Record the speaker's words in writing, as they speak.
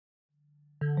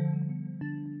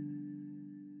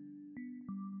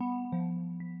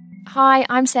Hi,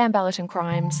 I'm Sam Bellerton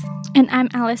Crimes. And I'm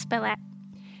Alice Bellette.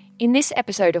 In this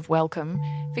episode of Welcome,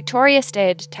 Victoria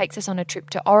Stead takes us on a trip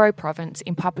to Oro Province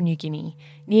in Papua New Guinea,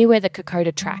 near where the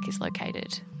Kokoda Track is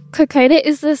located. Kokoda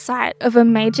is the site of a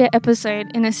major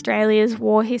episode in Australia's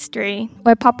war history,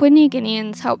 where Papua New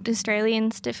Guineans helped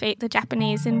Australians defeat the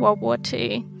Japanese in World War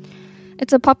II.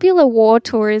 It's a popular war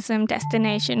tourism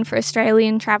destination for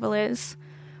Australian travellers.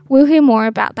 We'll hear more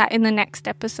about that in the next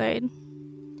episode.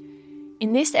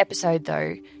 In this episode,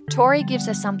 though, Tori gives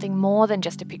us something more than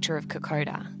just a picture of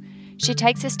Kokoda. She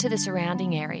takes us to the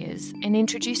surrounding areas and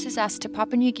introduces us to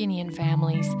Papua New Guinean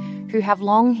families who have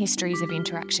long histories of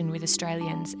interaction with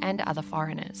Australians and other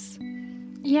foreigners.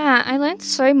 Yeah, I learned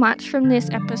so much from this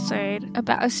episode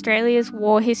about Australia's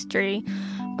war history,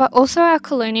 but also our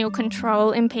colonial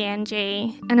control in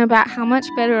PNG, and about how much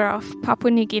better off Papua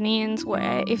New Guineans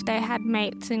were if they had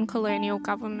mates in colonial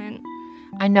government.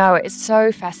 I know, it's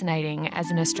so fascinating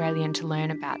as an Australian to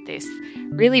learn about this,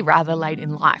 really rather late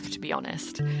in life, to be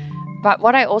honest. But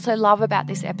what I also love about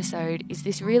this episode is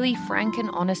this really frank and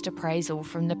honest appraisal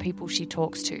from the people she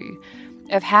talks to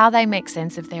of how they make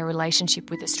sense of their relationship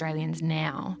with Australians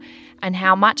now, and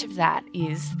how much of that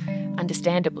is,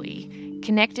 understandably,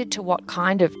 connected to what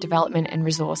kind of development and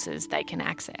resources they can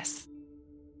access.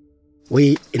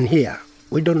 We in here,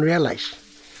 we don't realise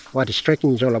what this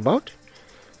trekking is all about.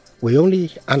 We only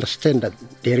understand that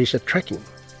there is a trekking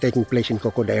taking place in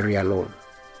Kokoda area alone.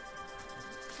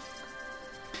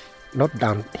 Not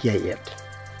down here yet.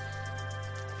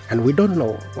 And we don't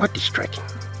know what is trekking.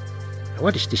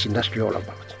 What is this industry all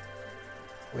about?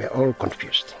 We are all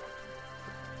confused.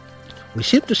 We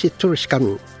seem to see tourists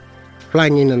coming,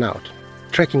 flying in and out,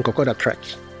 trekking Kokoda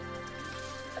tracks.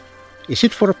 Is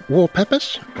it for war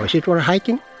purpose, or is it for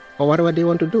hiking, or whatever they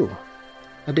want to do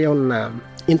at their own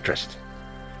interest?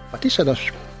 But these are the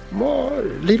small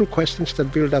little questions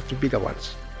that build up to bigger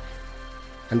ones.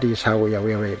 And this is how we are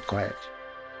very quiet.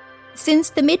 Since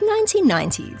the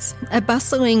mid-1990s, a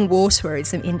bustling war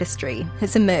tourism industry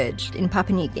has emerged in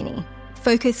Papua New Guinea,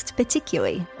 focused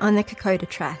particularly on the Kokoda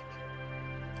Track.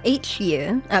 Each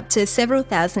year, up to several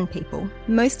thousand people,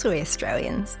 mostly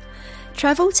Australians,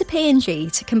 travel to PNG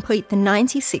to complete the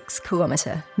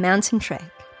 96-kilometre mountain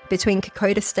trek between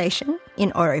Kokoda Station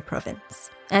in Oro Province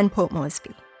and Port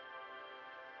Moresby.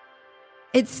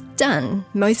 It's done,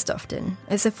 most often,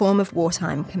 as a form of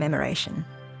wartime commemoration.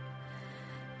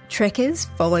 Trekkers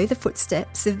follow the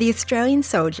footsteps of the Australian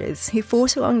soldiers who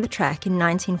fought along the track in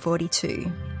 1942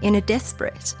 in a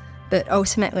desperate but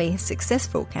ultimately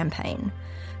successful campaign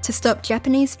to stop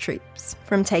Japanese troops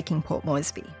from taking Port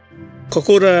Moresby.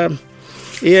 Kokoda,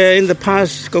 in the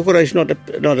past, Kokoda is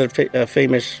not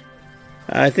famous.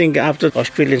 I think after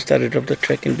Australians started up the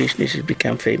trekking business, it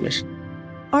became famous.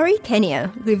 Ori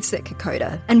Kenya lives at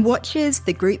Kokoda and watches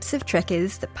the groups of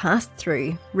trekkers that pass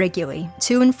through regularly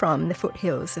to and from the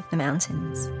foothills of the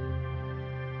mountains.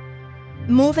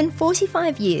 More than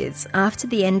 45 years after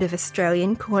the end of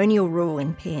Australian colonial rule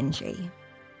in PNG,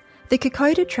 the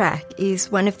Kokoda Track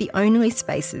is one of the only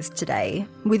spaces today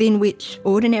within which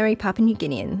ordinary Papua New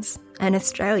Guineans and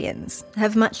Australians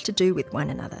have much to do with one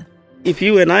another. If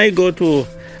you and I go to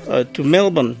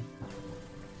Melbourne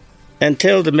and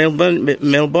tell the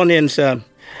Melbournians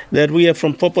that we are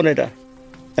from Poponeta,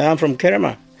 I'm from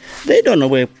Kerema, they don't know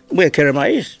where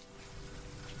Kerema is.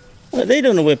 They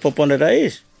don't know where Poponeta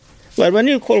is. But when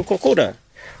you call Kokoda,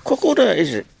 Kokoda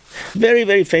is very,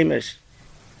 very famous.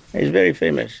 It's very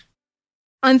famous.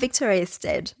 I'm Victoria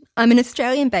Stead. I'm an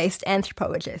Australian-based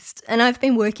anthropologist, and I've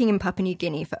been working in Papua New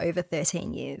Guinea for over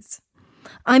 13 years.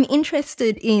 I'm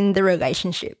interested in the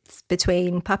relationships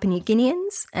between Papua New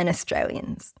Guineans and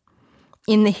Australians,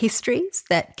 in the histories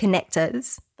that connect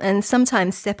us and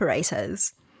sometimes separate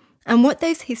us, and what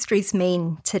those histories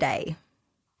mean today.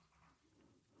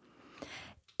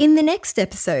 In the next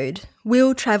episode,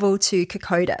 we'll travel to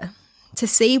Kokoda to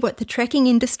see what the trekking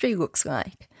industry looks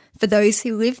like for those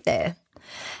who live there,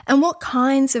 and what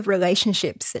kinds of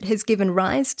relationships it has given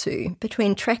rise to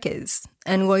between trekkers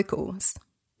and locals.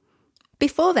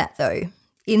 Before that, though,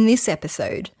 in this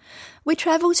episode, we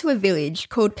travel to a village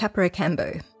called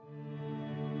Kaparakambo.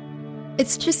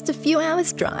 It's just a few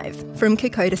hours' drive from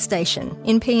Kokoda Station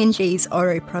in PNG's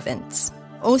Oro Province,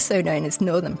 also known as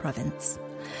Northern Province,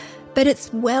 but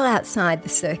it's well outside the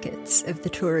circuits of the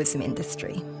tourism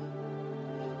industry.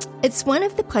 It's one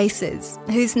of the places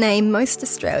whose name most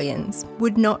Australians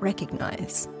would not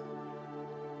recognise.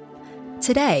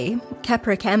 Today,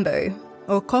 Kaparakambo,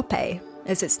 or Kope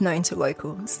as it's known to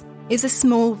locals, is a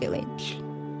small village.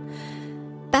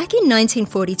 Back in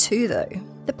 1942, though,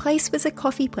 the place was a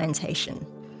coffee plantation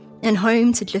and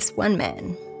home to just one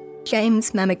man,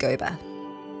 James Mamogoba.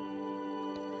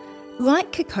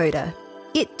 Like Kokoda,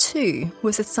 it too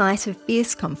was a site of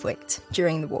fierce conflict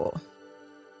during the war.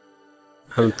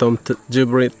 I'm Tom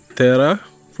Jibril Tera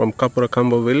from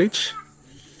Kapurakambo village.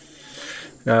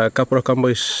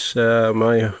 Kapurakambo is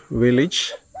my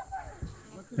village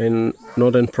in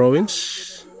northern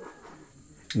province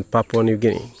in Papua New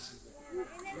Guinea.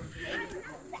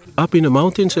 Up in the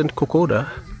mountains in Kokoda,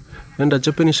 when the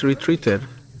Japanese retreated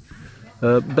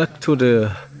back to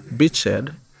the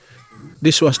beachhead,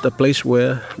 this was the place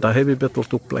where the heavy battle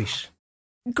took place.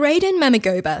 Graydon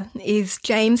Mamogoba is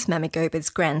James Mamogoba's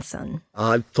grandson.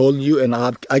 I've told you, and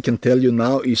I can tell you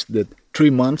now, is that 3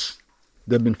 months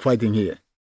they've been fighting here.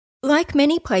 Like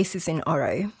many places in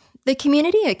Oro, the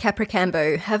community at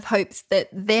Kapurakambo have hopes that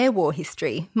their war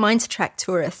history might attract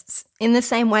tourists in the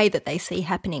same way that they see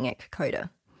happening at Kokoda.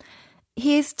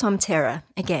 Here's Tom Terra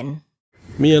again.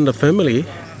 Me and the family,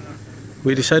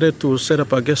 we decided to set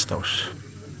up a guest house,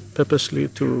 purposely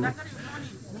to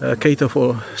cater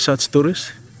for such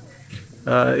tourists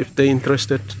if they're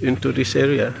interested into this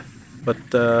area. But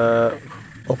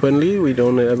openly, we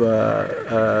don't have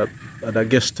a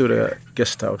guest to the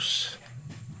guest house.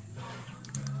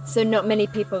 So not many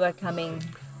people are coming?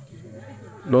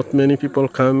 Not many people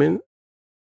come in.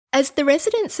 As the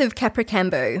residents of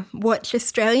Kapurakambo watch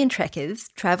Australian trekkers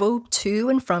travel to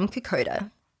and from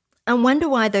Kokoda and wonder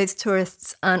why those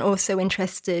tourists aren't also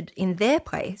interested in their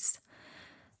place,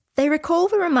 they recall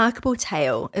the remarkable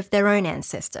tale of their own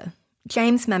ancestor,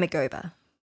 James Mamogoba.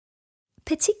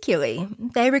 Particularly,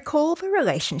 they recall the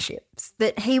relationships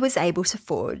that he was able to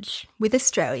forge with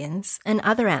Australians and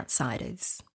other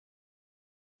outsiders.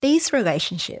 These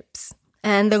relationships,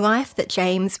 and the life that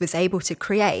James was able to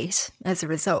create as a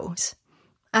result,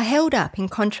 are held up in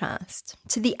contrast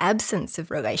to the absence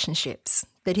of relationships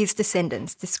that his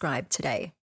descendants describe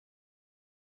today.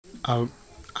 I'm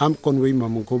Conway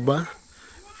Mamogoba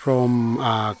from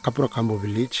Kapurakambo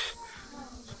village.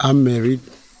 I'm married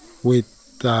with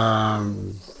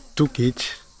 2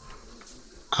 kids.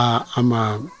 I'm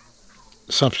a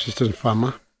subsistence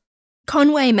farmer.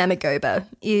 Conway Mamogoba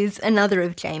is another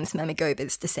of James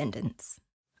Mamogoba's descendants.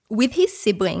 With his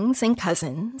siblings and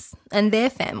cousins and their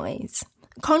families,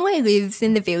 Conway lives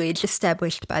in the village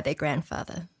established by their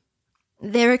grandfather.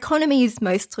 Their economy is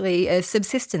mostly a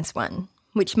subsistence one,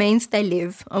 which means they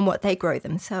live on what they grow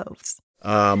themselves.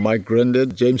 My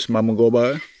granddad, James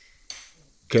Mamogoba,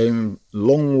 came a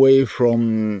long way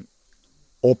from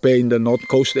Ope in the North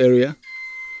Coast area,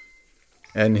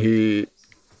 and he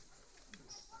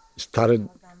started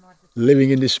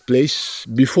living in this place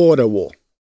before the war.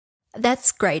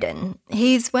 That's Graydon.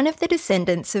 He's one of the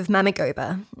descendants of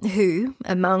Mamogoba, who,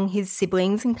 among his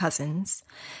siblings and cousins,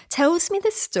 tells me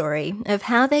the story of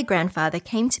how their grandfather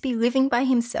came to be living by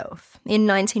himself in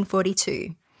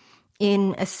 1942,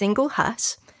 in a single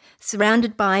hut,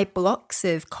 surrounded by blocks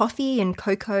of coffee and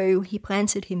cocoa he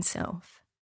planted himself.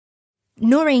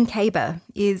 Noreen Kaber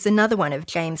is another one of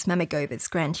James Mamogoba's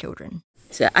grandchildren.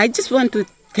 So I just want to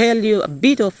tell you a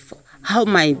bit of how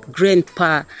my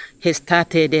grandpa has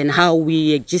started and how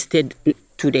we existed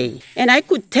today. And I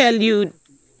could tell you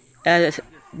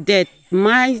that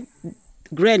my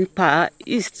grandpa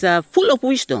is full of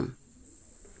wisdom.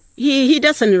 He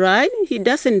doesn't write. He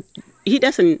did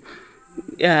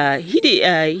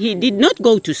not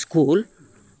go to school,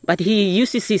 but he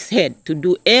uses his head to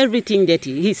do everything that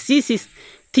he sees his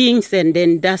things and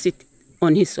then does it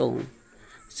on his own.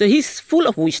 So he's full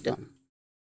of wisdom.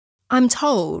 I'm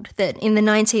told that in the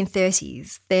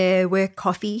 1930s there were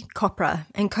coffee, copra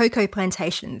and cocoa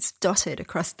plantations dotted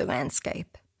across the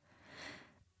landscape.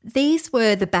 These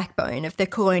were the backbone of the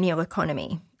colonial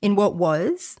economy in what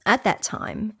was, at that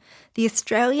time, the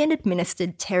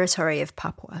Australian-administered territory of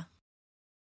Papua.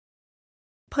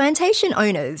 Plantation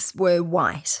owners were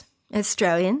white,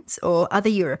 Australians or other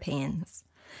Europeans,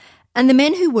 and the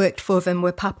men who worked for them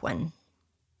were Papuan.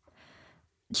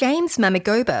 James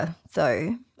Mamogoba,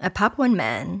 though, a Papuan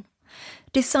man,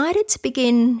 decided to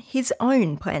begin his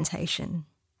own plantation.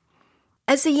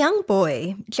 As a young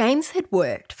boy, James had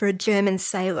worked for a German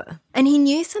sailor, and he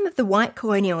knew some of the white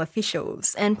colonial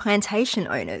officials and plantation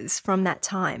owners from that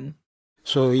time.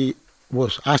 So he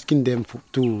was asking them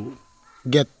to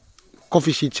get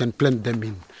coffee seeds and plant them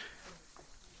in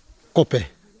Kope.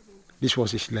 This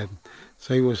was his land.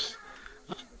 So he was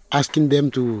asking them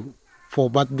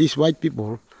but these white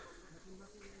people,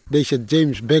 they said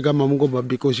James Bega Mamogoba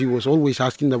because he was always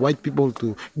asking the white people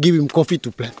to give him coffee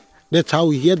to plant. That's how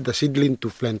he had the seedling to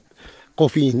plant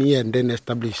coffee in here and then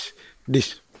establish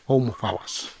this home of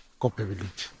ours, Kope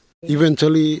village.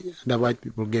 Eventually, the white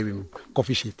people gave him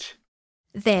coffee seeds.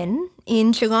 Then,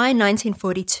 in July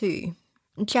 1942,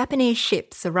 Japanese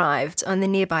ships arrived on the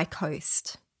nearby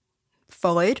coast,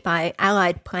 followed by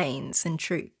Allied planes and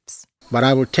troops. But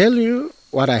I will tell you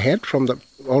what I heard from the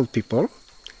old people,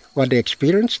 what they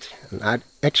experienced, and I'd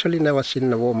actually never seen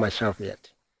the war myself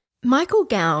yet. Michael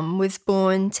Gaum was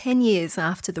born 10 years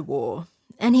after the war,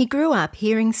 and he grew up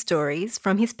hearing stories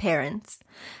from his parents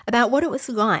about what it was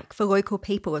like for local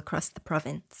people across the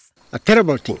province. A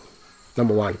terrible thing,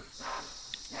 number one.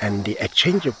 And the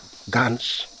exchange of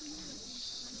guns,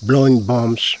 blowing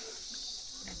bombs,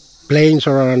 planes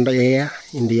around the air,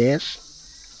 in the airs,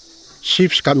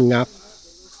 ships coming up,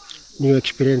 new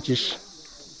experiences,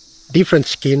 different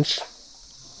skins,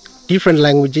 different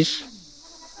languages,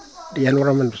 the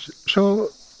environment. So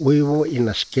we were in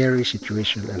a scary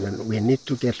situation and then we need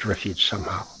to get refuge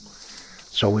somehow.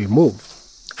 So we moved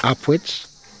upwards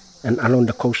and along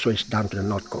the coastways down to the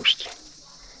north coast.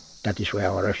 That is where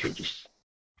our refuge is.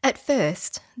 At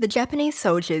first, the Japanese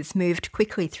soldiers moved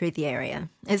quickly through the area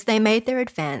as they made their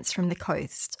advance from the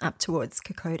coast up towards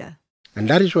Kokoda. And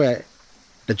that is where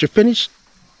the Japanese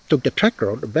took the track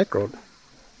road, the back road.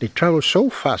 They traveled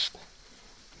so fast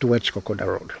towards Kokoda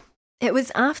Road. It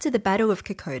was after the Battle of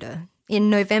Kokoda, in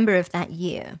November of that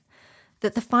year,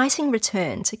 that the fighting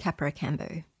returned to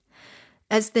Kaparacambo,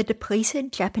 as the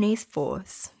depleted Japanese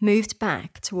force moved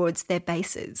back towards their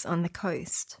bases on the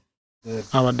coast.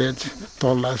 Our dads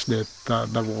told us that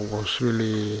that war was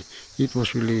really,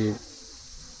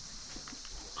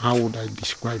 how would I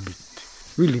describe it?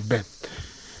 Really bad.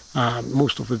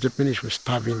 Most of the Japanese were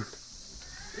starving,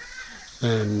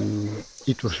 and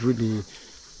it was really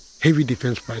heavy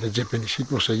defense by the Japanese.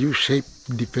 It was a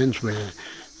U-shaped defense where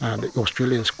the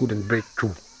Australians couldn't break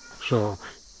through. So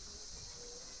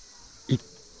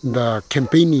the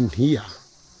campaigning here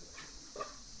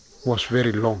was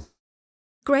very long.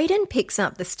 Graydon picks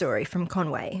up the story from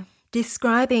Conway,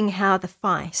 describing how the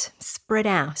fight spread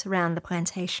out around the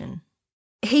plantation.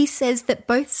 He says that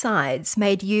both sides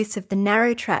made use of the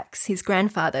narrow tracks his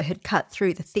grandfather had cut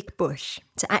through the thick bush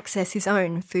to access his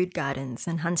own food gardens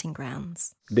and hunting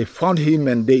grounds. They found him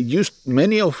and they used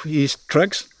many of his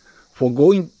tracks for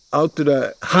going out to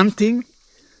the hunting.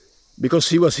 Because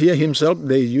he was here himself,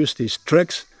 they used his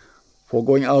tracks for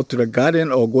going out to the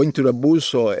garden or going to the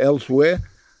bush or elsewhere.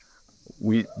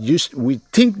 We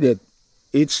think that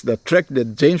it's the track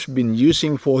that James been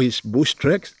using for his bush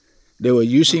tracks. They were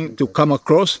using to come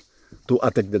across to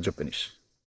attack the Japanese.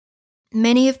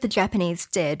 Many of the Japanese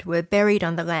dead were buried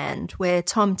on the land where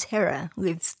Tom Terra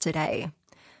lives today,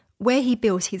 where he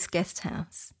built his guest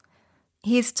house.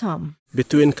 Here's Tom.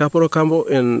 Between Kaparacambo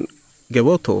and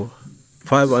Geboto,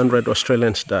 500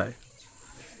 Australians died.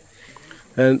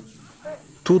 And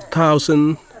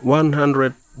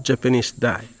 2,100 Japanese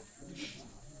died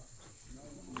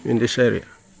in this area.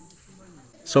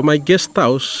 So my guest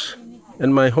house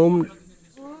and my home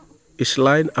is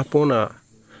lined upon a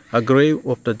grave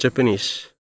of the Japanese.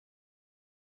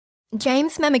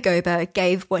 James Mamagoba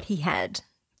gave what he had,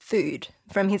 food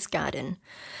from his garden,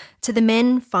 to the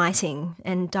men fighting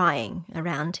and dying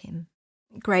around him.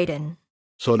 Graydon.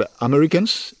 So the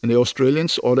Americans and the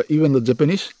Australians or even the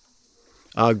Japanese,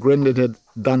 our granddad had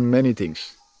done many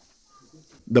things.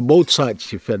 The both sides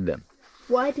he fed them.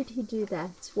 Why did he do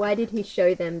that? Why did he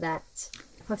show them that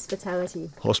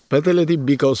hospitality? Hospitality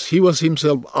because he was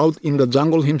himself out in the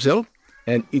jungle himself,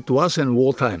 and it was in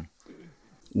wartime.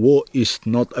 War is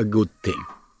not a good thing.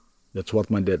 That's what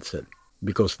my dad said,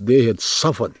 because they had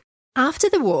suffered. After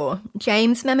the war,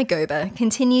 James Mamagoba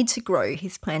continued to grow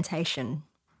his plantation.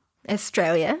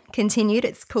 Australia continued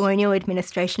its colonial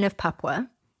administration of Papua,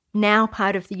 now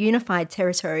part of the unified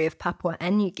territory of Papua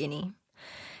and New Guinea,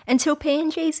 until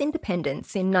PNG's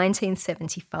independence in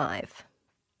 1975.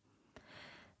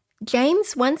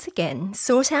 James once again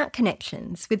sought out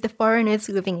connections with the foreigners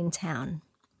living in town,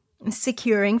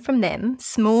 securing from them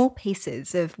small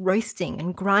pieces of roasting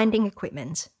and grinding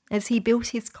equipment as he built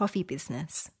his coffee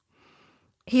business.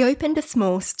 He opened a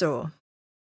small store.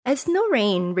 As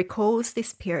Noreen recalls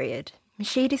this period,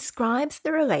 she describes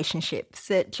the relationships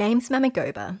that James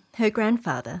Mamagoba, her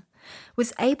grandfather,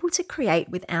 was able to create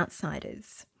with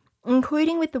outsiders,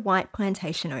 including with the white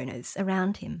plantation owners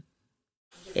around him.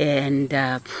 And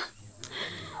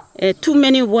too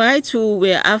many whites who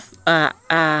were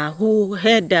who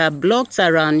had blocks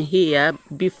around here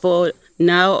before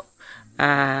now,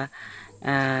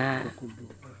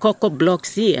 cocoa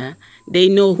blocks here. They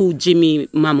know who Jimmy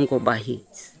Mamagoba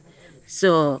is.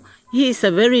 So he is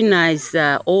a very nice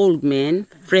old man,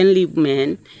 friendly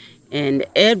man, and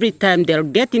every time they'll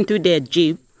get into their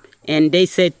jeep, and they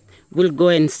said, "We'll go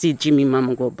and see Jimmy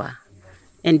Mamagoba,"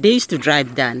 and they used to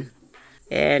drive down.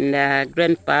 And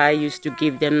Grandpa used to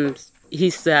give them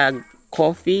his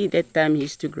coffee. That time he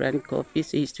used to grind coffee,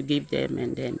 so he used to give them,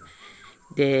 and then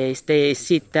they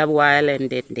sit a while, and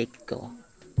then they go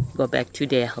back to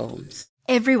their homes.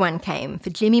 Everyone came for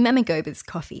Jimmy Mamagoba's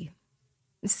coffee.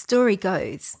 The story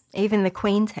goes, even the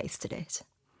Queen tasted it.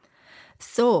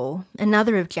 Saul,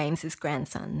 another of James's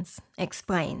grandsons,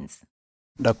 explains.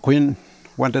 The Queen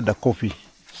wanted the coffee.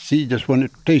 She just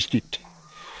wanted to taste it.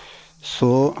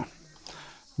 So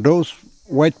those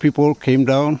white people came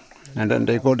down and then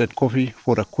they got that coffee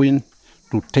for the Queen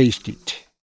to taste it.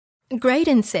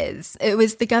 Graydon says it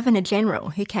was the Governor-General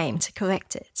who came to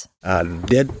collect it.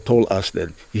 Dad told us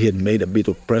that he had made a bit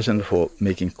of present for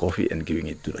making coffee and giving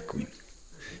it to the Queen.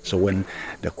 So when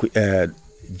the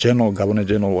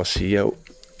Governor-General was here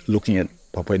looking at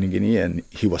Papua New Guinea, and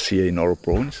he was here in our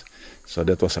province, so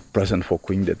that was a present for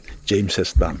Queen that James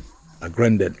has done, a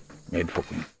granddad made for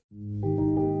Queen.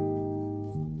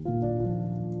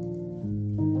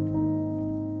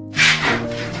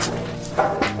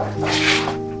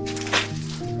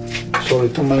 Sorry,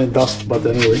 too many dust, but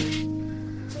anyway.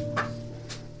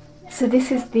 So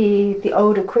this is the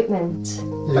old equipment.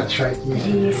 That's right. That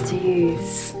he used to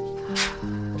use.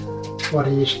 What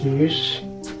he used to use?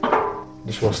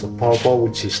 This was the pawpaw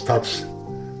which he starts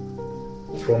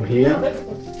from here.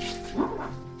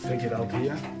 Take it out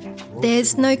here.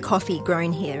 There's no coffee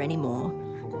grown here anymore.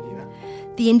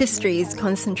 The industry is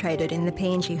concentrated in the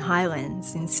PNG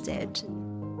highlands instead.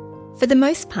 For the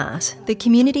most part, the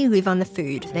community live on the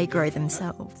food they grow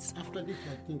themselves.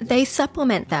 They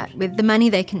supplement that with the money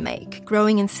they can make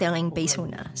growing and selling betel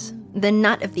nut, the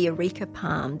nut of the areca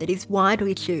palm that is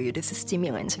widely chewed as a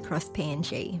stimulant across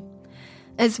PNG,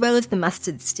 as well as the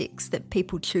mustard sticks that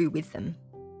people chew with them.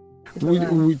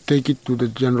 We take it to the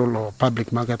general or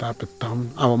public market up at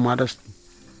town. Our mothers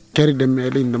carry them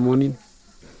early in the morning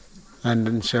and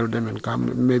then sell them and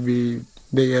come. Maybe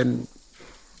they earn,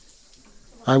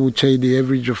 I would say, the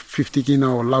average of 50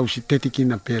 kina or lousy 30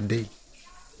 kina per day.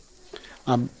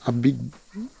 A big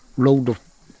load of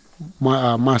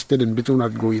mustard and betel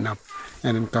nut going up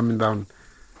and then coming down,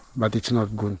 but it's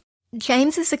not good.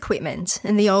 James's equipment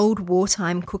and the old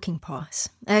wartime cooking pot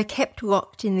are kept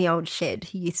locked in the old shed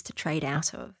he used to trade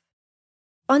out of.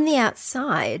 On the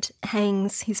outside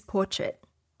hangs his portrait,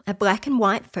 a black and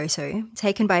white photo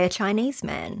taken by a Chinese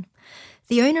man,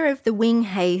 the owner of the Wing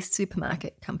Hay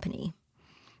Supermarket Company.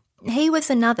 He was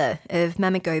another of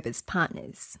Mamagoba's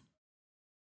partners.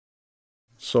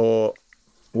 So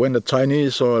when the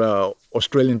Chinese or the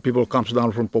Australian people comes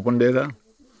down from Popondetta,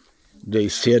 they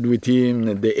shared with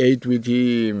him, they ate with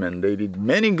him, and they did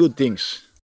many good things.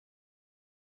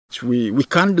 We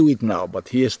can't do it now, but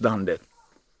he has done that.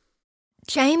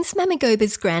 James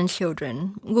Mamagoba's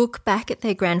grandchildren look back at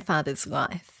their grandfather's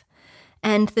life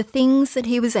and the things that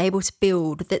he was able to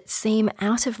build that seem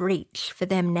out of reach for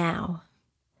them now.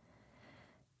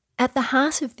 At the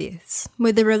heart of this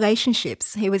were the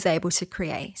relationships he was able to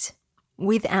create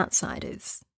with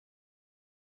outsiders.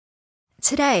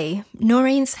 Today,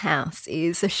 Noreen's house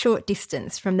is a short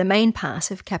distance from the main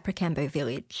part of Capricambo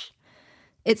village.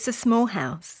 It's a small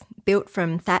house built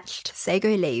from thatched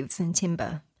sago leaves and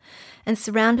timber and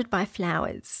surrounded by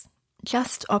flowers,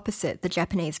 just opposite the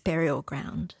Japanese burial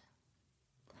ground.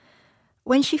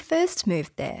 When she first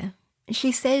moved there,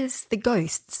 she says the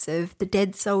ghosts of the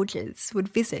dead soldiers would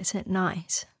visit at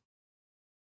night.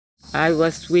 I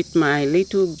was with my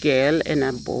little girl and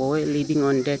a boy living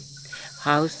on that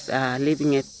house,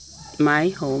 living at my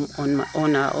home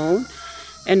on our own.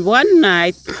 And one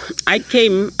night I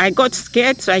got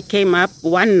scared, so I came up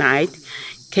one night,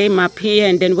 came up here,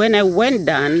 and then when I went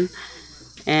down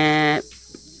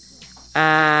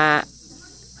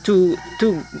to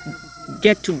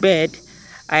get to bed,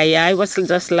 I was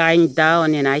just lying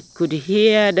down and I could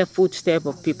hear the footsteps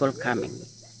of people coming.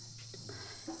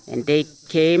 And they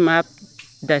came up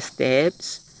the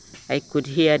steps. I could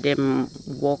hear them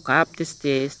walk up the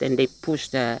stairs and they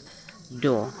pushed the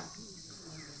door.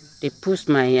 They pushed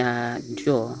my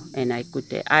door and I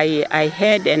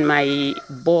heard, and my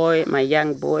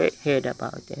young boy heard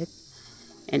about it.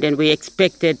 And then we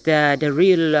expected the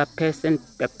real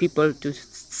people to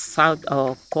shout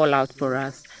or call out for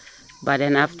us. But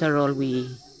then after all, we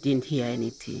didn't hear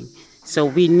anything. So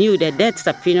we knew that that's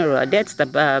the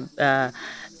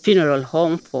funeral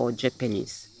home for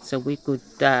Japanese. So we could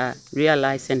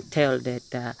realize and tell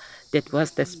that that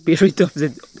was the spirit of the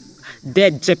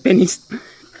dead Japanese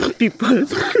people.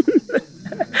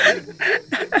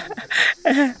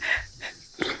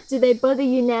 Do they bother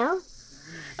you now?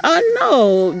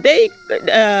 No. They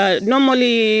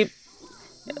normally,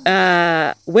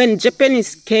 when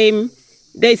Japanese came,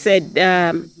 they said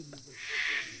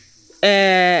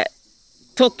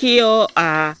Tokyo,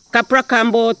 Kapra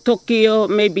Kambo, Tokyo,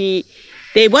 maybe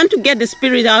they want to get the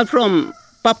spirit out from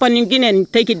Papua New Guinea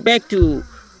and take it back to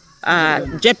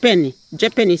Japan.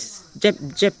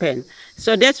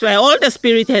 So that's why all the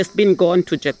spirit has been gone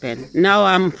to Japan. Now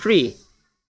I'm free.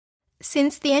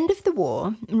 Since the end of the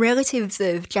war, relatives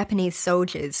of Japanese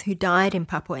soldiers who died in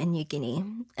Papua New Guinea,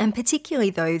 and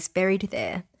particularly those buried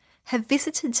there, have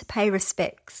visited to pay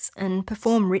respects and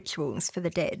perform rituals for the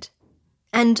dead.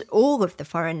 And all of the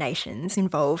foreign nations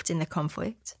involved in the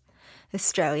conflict,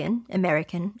 Australian,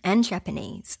 American and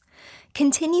Japanese,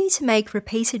 continue to make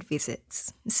repeated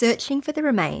visits, searching for the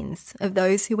remains of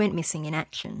those who went missing in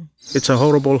action. It's a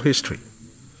horrible history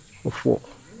of war.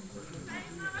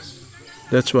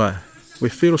 That's why we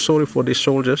feel sorry for these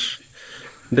soldiers.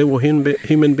 They were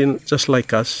human beings just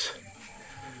like us,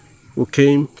 who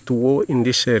came to war in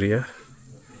this area.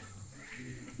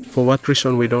 For what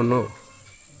reason, we don't know.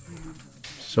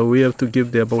 So we have to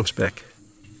give their bones back.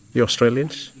 The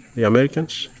Australians, the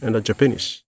Americans, and the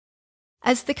Japanese.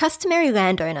 As the customary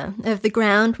landowner of the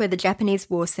ground where the Japanese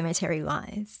war cemetery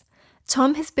lies,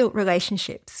 Tom has built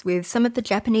relationships with some of the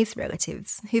Japanese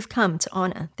relatives who've come to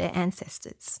honour their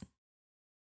ancestors.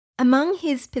 Among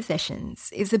his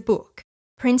possessions is a book,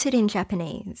 printed in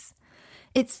Japanese.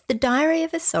 It's the diary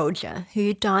of a soldier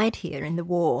who died here in the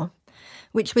war,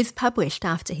 which was published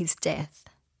after his death.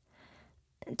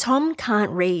 Tom can't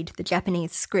read the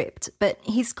Japanese script, but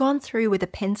he's gone through with a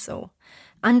pencil,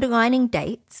 underlining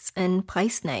dates and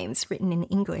place names written in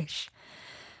English.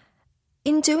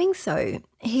 In doing so,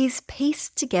 he's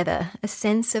pieced together a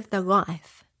sense of the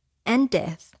life and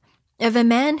death of a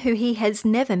man who he has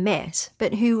never met,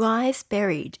 but who lies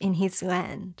buried in his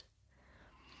land.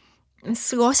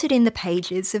 Slotted in the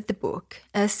pages of the book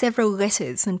are several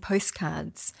letters and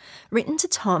postcards written to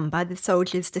Tom by the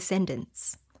soldier's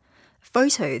descendants,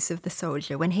 photos of the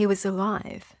soldier when he was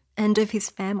alive and of his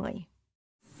family.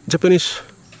 Japanese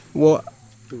were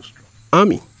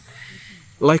army,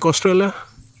 like Australia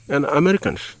and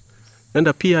Americans, and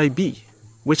the PIB,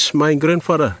 which my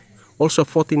grandfather also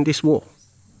fought in this war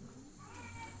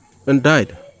and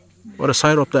died on the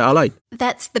side of the Allied.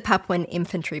 That's the Papuan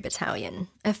Infantry Battalion,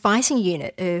 a fighting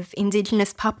unit of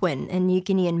indigenous Papuan and New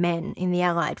Guinean men in the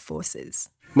Allied forces.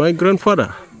 My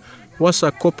grandfather was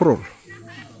a corporal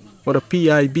for the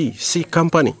PIB C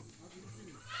Company.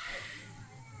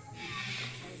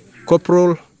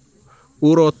 Corporal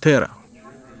Uro Terra.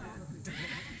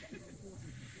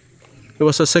 He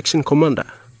was a section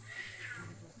commander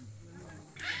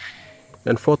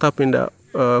and fought up in the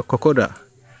Kokoda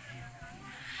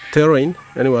terrain,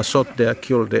 and he was shot there,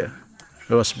 killed there.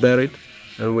 He was buried,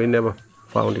 and we never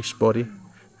found his body,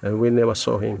 and we never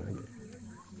saw him again.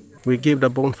 We gave the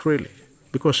bone freely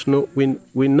because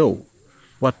we know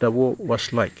what the war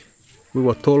was like. We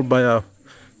were told by our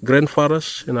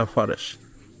grandfathers and our fathers.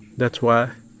 That's why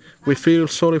we feel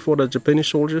sorry for the Japanese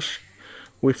soldiers.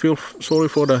 We feel sorry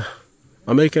for the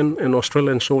American and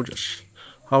Australian soldiers,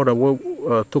 how the war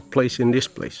took place in this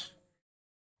place.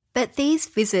 But these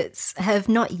visits have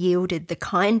not yielded the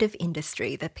kind of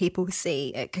industry that people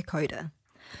see at Kokoda,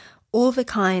 or the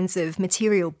kinds of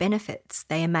material benefits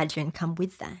they imagine come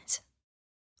with that.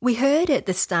 We heard at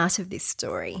the start of this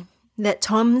story that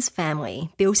Tom's family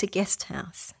built a guest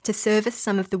house to service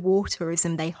some of the war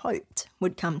tourism they hoped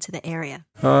would come to the area.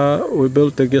 We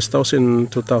built the guest house in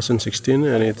 2016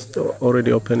 and it's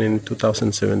already open in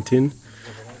 2017.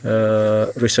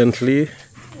 Recently,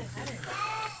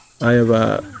 I have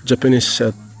a Japanese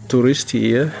tourist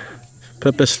here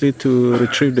purposely to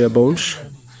retrieve their bones,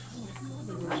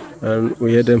 and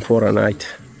we had them for a night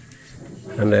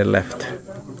and they left.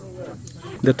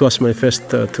 That was my first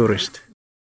tourist.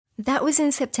 That was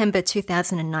in September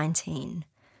 2019,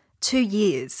 2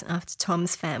 years after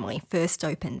Tom's family first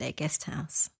opened their guest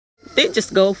house. They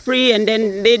just go free and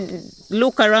then they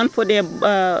look around for their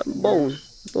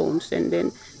bones, and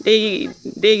then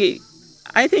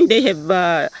I think they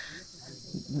have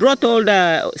brought all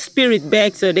the spirit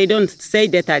back, so they don't say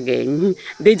that again.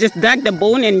 They just dug the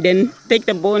bone and then take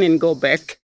the bone and go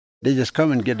back. They just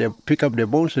come and pick up their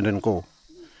bones and then go.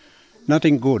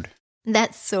 Nothing good.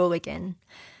 That's Saul again.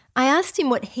 I asked him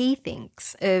what he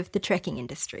thinks of the trekking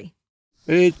industry.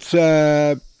 It's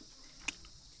that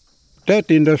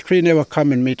industry never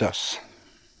come and meet us.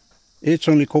 It's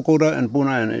only Kokoda and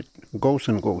Puna, and it goes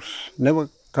and goes. Never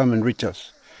come and reach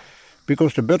us.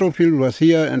 Because the battlefield was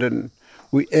here, and then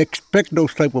we expect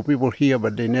those type of people here,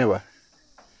 but they never.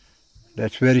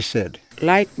 That's very sad.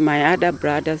 Like my other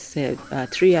brothers said,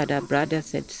 3 other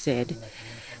brothers had said,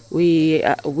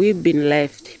 we've been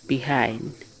left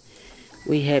behind.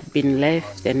 we have been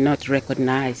left and not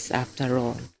recognized after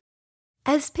all.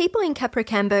 As people in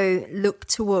Capricambo look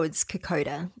towards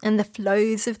Kokoda and the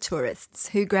flows of tourists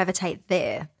who gravitate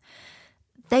there,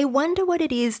 they wonder what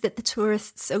it is that the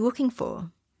tourists are looking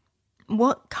for.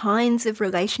 What kinds of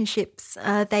relationships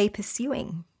are they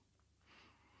pursuing?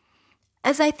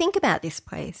 As I think about this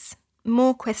place,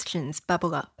 more questions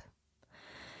bubble up.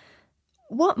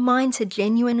 What might a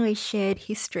genuinely shared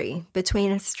history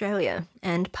between Australia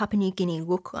and Papua New Guinea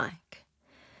look like?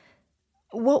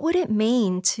 What would it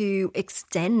mean to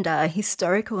extend our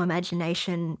historical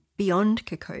imagination beyond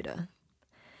Kokoda?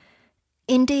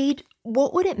 Indeed,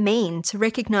 what would it mean to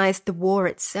recognise the war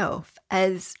itself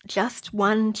as just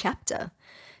one chapter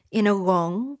in a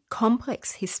long,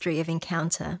 complex history of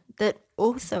encounter that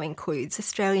also includes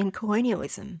Australian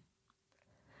colonialism?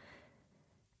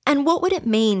 And what would it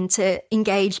mean to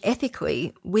engage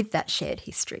ethically with that shared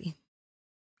history?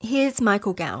 Here's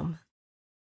Michael Gaum.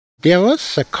 There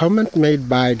was a comment made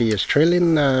by the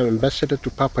Australian ambassador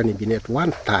to Papua New Guinea at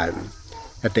one time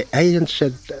at the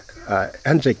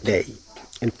Anzac Day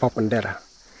in Popondetta,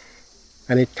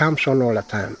 and it comes on all the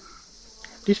time.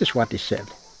 This is what he said.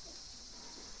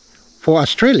 For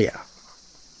Australia,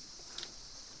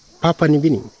 Papua New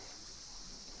Guinea,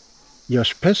 you're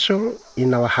special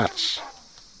in our hearts.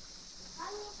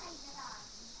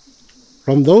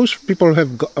 From those people who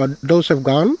have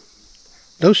gone,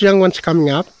 those young ones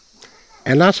coming up,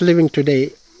 and us living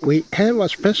today, we have a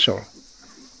special,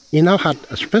 in our heart,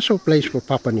 a special place for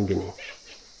Papua New Guinea.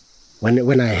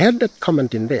 When I heard that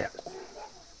comment in there,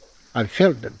 I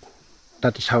felt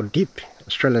that is how deep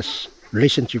Australia's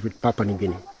relationship with Papua New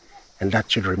Guinea, and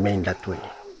that should remain that way.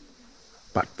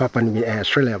 But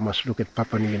Australia must look at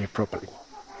Papua New Guinea properly.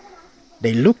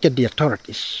 They look at the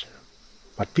authorities,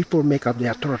 but people make up the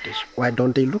authorities. Why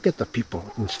don't they look at the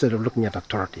people instead of looking at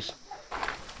authorities?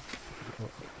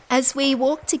 As we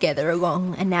walk together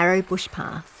along a narrow bush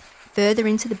path, further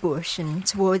into the bush and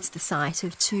towards the site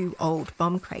of 2 old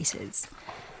bomb craters,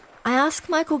 I ask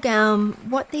Michael Gaum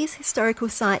what these historical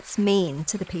sites mean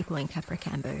to the people in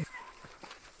Capricambo.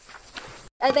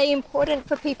 Are they important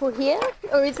for people here,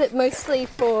 or is it mostly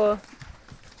for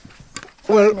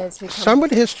foreigners who come?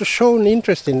 Somebody has to show an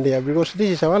interest in there because this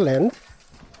is our land.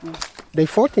 They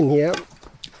fought in here.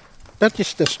 That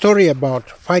is the story about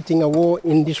fighting a war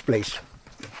in this place.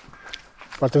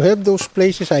 But to have those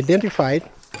places identified,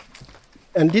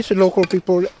 and these local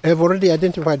people have already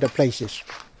identified the places.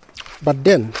 But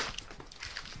then,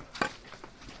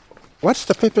 what's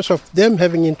the purpose of them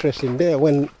having interest in there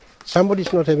when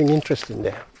somebody's not having interest in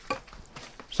there?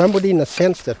 Somebody, in a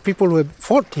sense, that people who have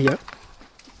fought here,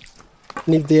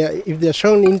 and if they're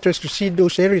showing interest to see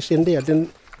those areas in there,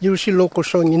 then you see locals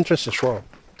showing interest as well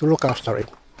to look after it.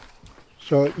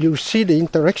 So you see the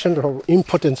interaction of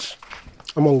importance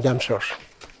among themselves.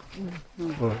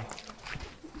 Mm-hmm.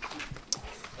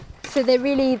 So they're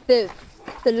really the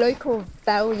local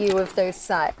value of those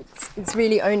sites is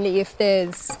really only if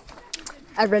there's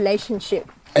a relationship.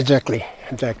 Exactly.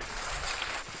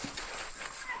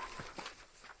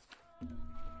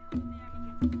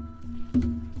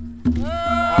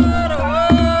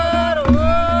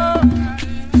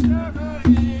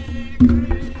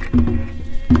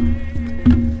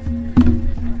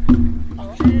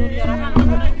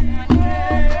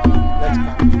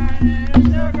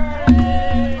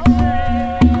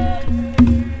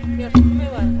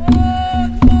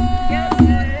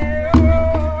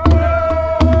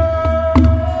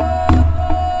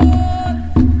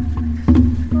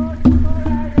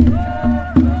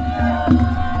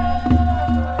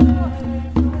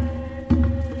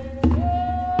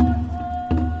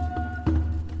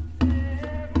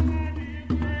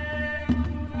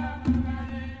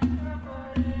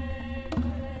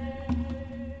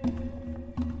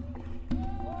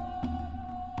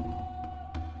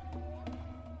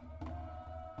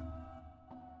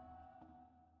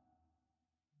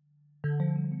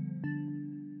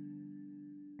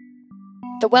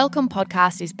 The Welcome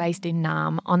podcast is based in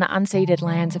Naarm on the unceded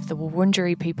lands of the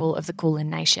Wurundjeri people of the Kulin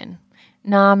Nation.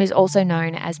 Naarm is also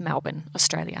known as Melbourne,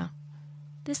 Australia.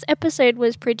 This episode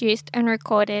was produced and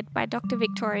recorded by Dr.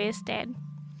 Victoria Stead.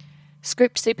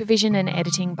 Script supervision and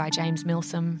editing by James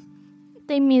Milsom.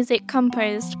 Theme music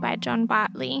composed by John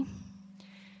Bartley.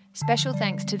 Special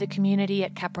thanks to the community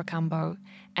at Capricambo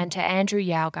and to Andrew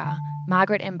Yauga,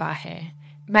 Margaret Mbahe,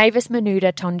 Mavis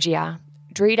Manuda Tongia,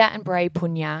 Drita and Bray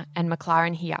Punya, and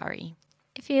McLaren Hiari.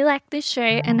 If you like this show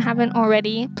and haven't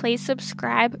already, please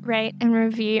subscribe, rate and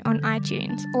review on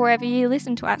iTunes or wherever you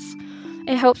listen to us.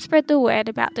 It helps spread the word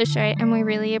about the show and we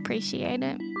really appreciate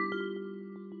it.